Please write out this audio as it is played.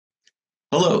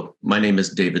Hello, my name is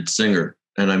David Singer,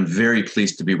 and I'm very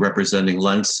pleased to be representing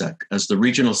LENSEC as the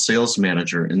Regional Sales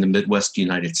Manager in the Midwest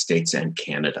United States and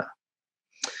Canada.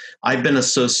 I've been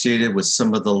associated with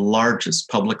some of the largest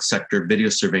public sector video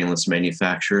surveillance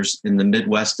manufacturers in the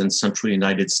Midwest and Central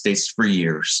United States for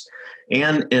years,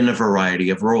 and in a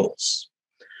variety of roles.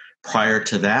 Prior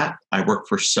to that, I worked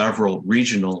for several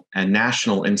regional and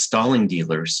national installing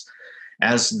dealers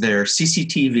as their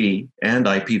CCTV and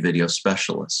IP video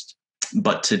specialist.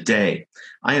 But today,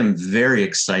 I am very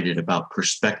excited about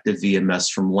Perspective VMS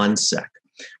from LENSEC,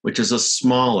 which is a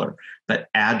smaller but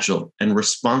agile and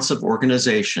responsive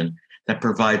organization that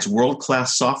provides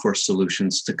world-class software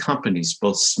solutions to companies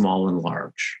both small and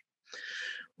large.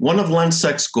 One of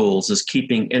LENSEC's goals is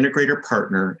keeping integrator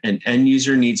partner and end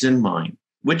user needs in mind,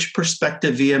 which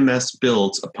Perspective VMS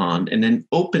builds upon in an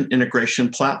open integration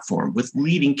platform with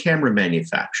leading camera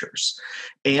manufacturers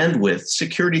and with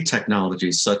security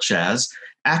technologies such as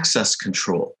access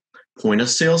control, point of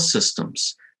sale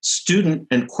systems, student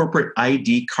and corporate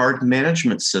ID card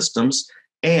management systems,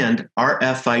 and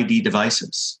RFID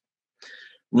devices.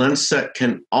 LENSEC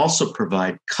can also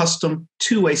provide custom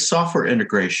two-way software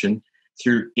integration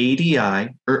through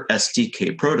ADI or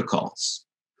SDK protocols.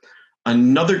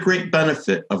 Another great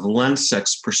benefit of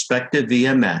LENSEC's Perspective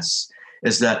VMS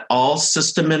is that all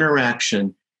system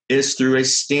interaction is through a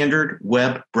standard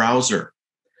web browser.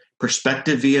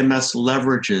 Perspective VMS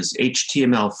leverages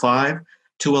HTML5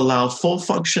 to allow full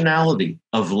functionality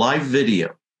of live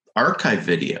video, archive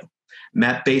video,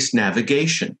 map-based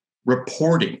navigation,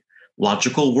 reporting,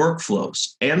 logical workflows,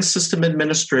 and system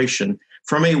administration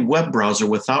from a web browser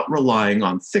without relying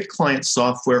on thick client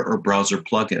software or browser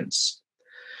plugins.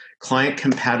 Client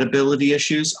compatibility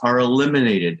issues are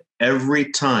eliminated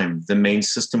every time the main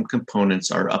system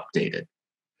components are updated.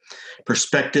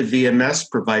 Perspective VMS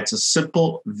provides a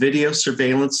simple video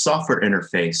surveillance software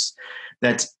interface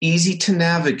that's easy to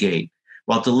navigate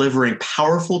while delivering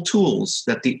powerful tools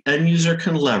that the end user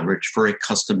can leverage for a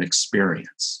custom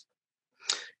experience.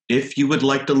 If you would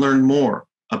like to learn more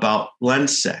about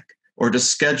LENSEC or to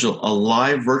schedule a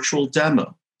live virtual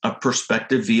demo of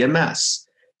Perspective VMS,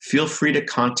 feel free to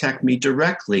contact me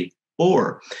directly,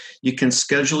 or you can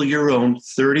schedule your own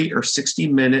 30 or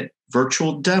 60-minute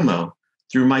virtual demo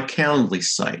through my Calendly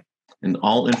site, and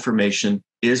all information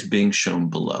is being shown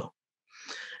below.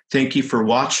 Thank you for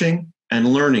watching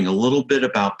and learning a little bit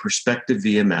about Perspective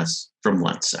VMS from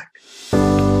LENSEC.